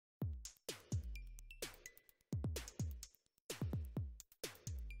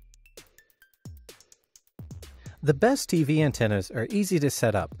The best TV antennas are easy to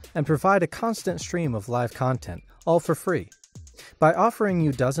set up and provide a constant stream of live content, all for free. By offering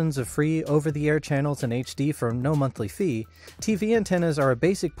you dozens of free over-the-air channels in HD for no monthly fee, TV antennas are a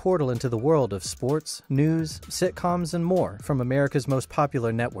basic portal into the world of sports, news, sitcoms, and more from America's most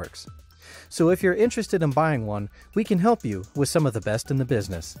popular networks. So if you're interested in buying one, we can help you with some of the best in the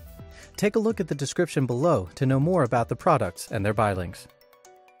business. Take a look at the description below to know more about the products and their buy links.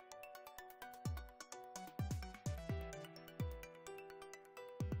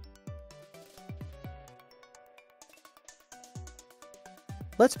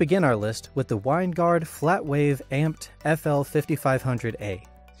 Let's begin our list with the WineGuard FlatWave Amped FL5500A.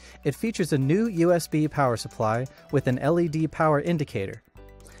 It features a new USB power supply with an LED power indicator.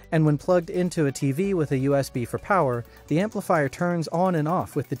 And when plugged into a TV with a USB for power, the amplifier turns on and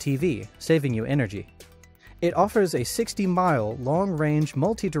off with the TV, saving you energy. It offers a 60-mile long-range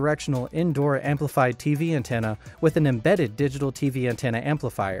multi-directional indoor amplified TV antenna with an embedded digital TV antenna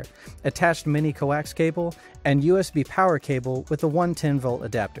amplifier, attached mini coax cable, and USB power cable with a 110-volt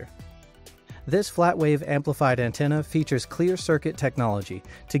adapter. This flat-wave amplified antenna features clear circuit technology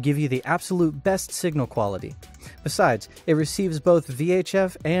to give you the absolute best signal quality. Besides, it receives both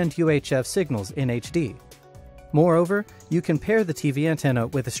VHF and UHF signals in HD. Moreover, you can pair the TV antenna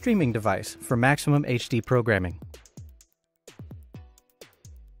with a streaming device for maximum HD programming.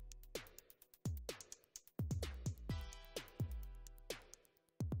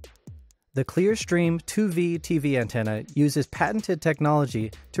 The ClearStream 2V TV antenna uses patented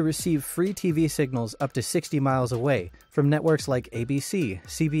technology to receive free TV signals up to 60 miles away from networks like ABC,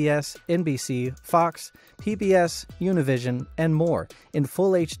 CBS, NBC, Fox, PBS, Univision, and more in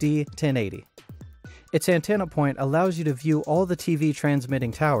Full HD 1080. Its antenna point allows you to view all the TV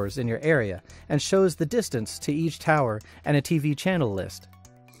transmitting towers in your area and shows the distance to each tower and a TV channel list.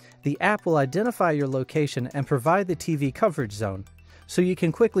 The app will identify your location and provide the TV coverage zone, so you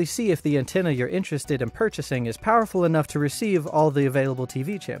can quickly see if the antenna you're interested in purchasing is powerful enough to receive all the available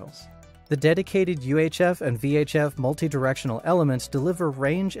TV channels. The dedicated UHF and VHF multi-directional elements deliver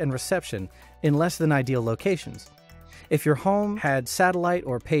range and reception in less than ideal locations. If your home had satellite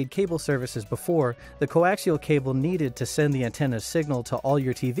or paid cable services before, the coaxial cable needed to send the antenna's signal to all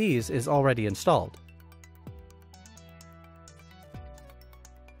your TVs is already installed.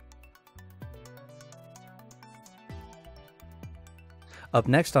 Up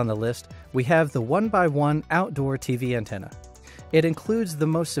next on the list, we have the 1x1 outdoor TV antenna. It includes the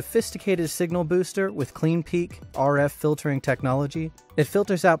most sophisticated signal booster with clean peak RF filtering technology. It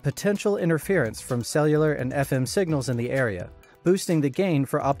filters out potential interference from cellular and FM signals in the area, boosting the gain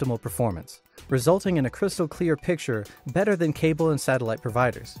for optimal performance, resulting in a crystal clear picture better than cable and satellite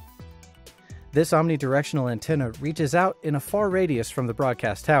providers. This omnidirectional antenna reaches out in a far radius from the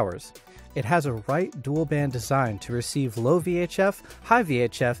broadcast towers. It has a right dual band design to receive low VHF, high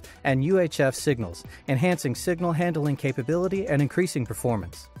VHF, and UHF signals, enhancing signal handling capability and increasing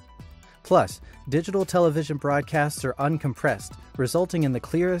performance. Plus, digital television broadcasts are uncompressed, resulting in the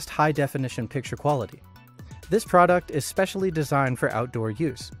clearest high-definition picture quality. This product is specially designed for outdoor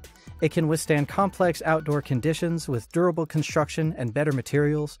use. It can withstand complex outdoor conditions with durable construction and better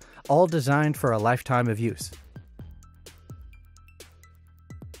materials, all designed for a lifetime of use.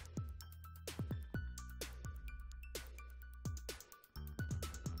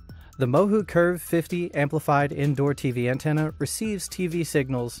 The Mohu Curve 50 amplified indoor TV antenna receives TV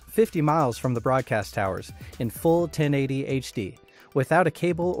signals 50 miles from the broadcast towers in full 1080 HD without a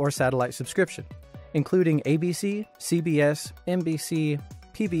cable or satellite subscription, including ABC, CBS, NBC,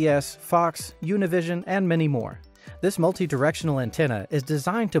 PBS, Fox, Univision, and many more. This multi-directional antenna is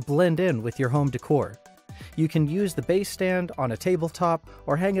designed to blend in with your home decor. You can use the base stand on a tabletop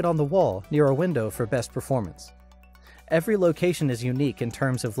or hang it on the wall near a window for best performance. Every location is unique in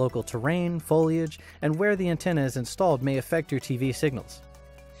terms of local terrain, foliage, and where the antenna is installed may affect your TV signals.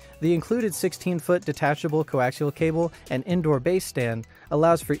 The included 16-foot detachable coaxial cable and indoor base stand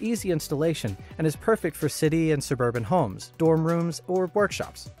allows for easy installation and is perfect for city and suburban homes, dorm rooms, or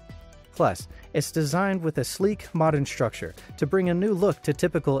workshops. Plus, it's designed with a sleek, modern structure to bring a new look to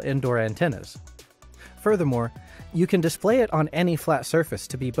typical indoor antennas. Furthermore, you can display it on any flat surface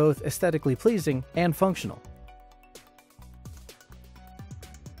to be both aesthetically pleasing and functional.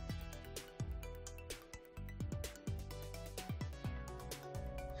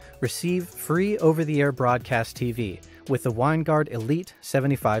 Receive free over-the-air broadcast TV with the WineGuard Elite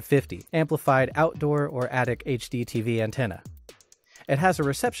 7550 amplified outdoor or attic HDTV antenna. It has a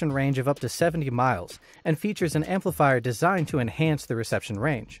reception range of up to 70 miles and features an amplifier designed to enhance the reception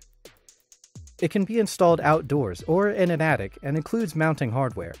range. It can be installed outdoors or in an attic and includes mounting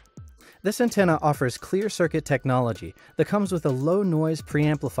hardware. This antenna offers clear circuit technology that comes with a low-noise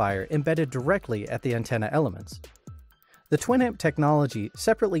preamplifier embedded directly at the antenna elements. The twin-amp technology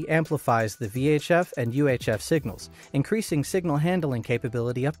separately amplifies the VHF and UHF signals, increasing signal handling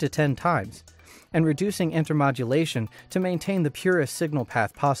capability up to 10 times, and reducing intermodulation to maintain the purest signal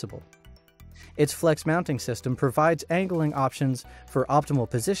path possible. Its flex mounting system provides angling options for optimal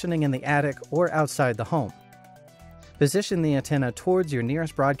positioning in the attic or outside the home. Position the antenna towards your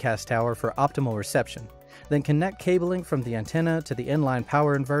nearest broadcast tower for optimal reception, then connect cabling from the antenna to the inline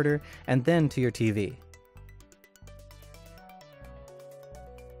power inverter and then to your TV.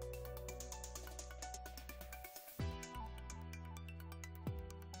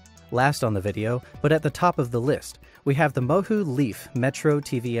 Last on the video, but at the top of the list, we have the Mohu Leaf Metro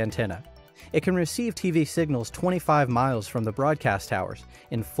TV antenna. It can receive TV signals 25 miles from the broadcast towers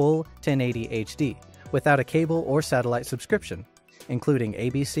in full 1080 HD without a cable or satellite subscription, including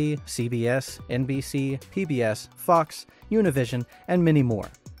ABC, CBS, NBC, PBS, Fox, Univision, and many more.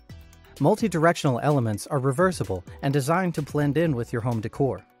 Multi-directional elements are reversible and designed to blend in with your home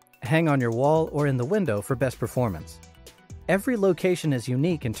decor. Hang on your wall or in the window for best performance. Every location is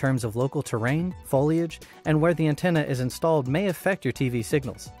unique in terms of local terrain, foliage, and where the antenna is installed may affect your TV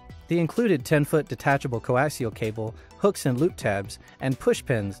signals. The included 10-foot detachable coaxial cable, hooks and loop tabs, and push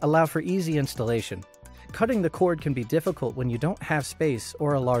pins allow for easy installation. Cutting the cord can be difficult when you don't have space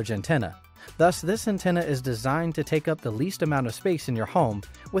or a large antenna. Thus, this antenna is designed to take up the least amount of space in your home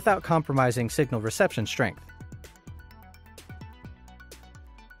without compromising signal reception strength.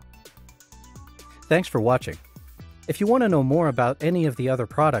 Thanks for watching. If you want to know more about any of the other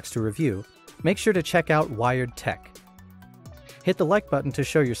products to review, make sure to check out Wired Tech. Hit the like button to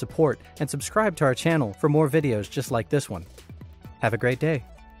show your support and subscribe to our channel for more videos just like this one. Have a great day.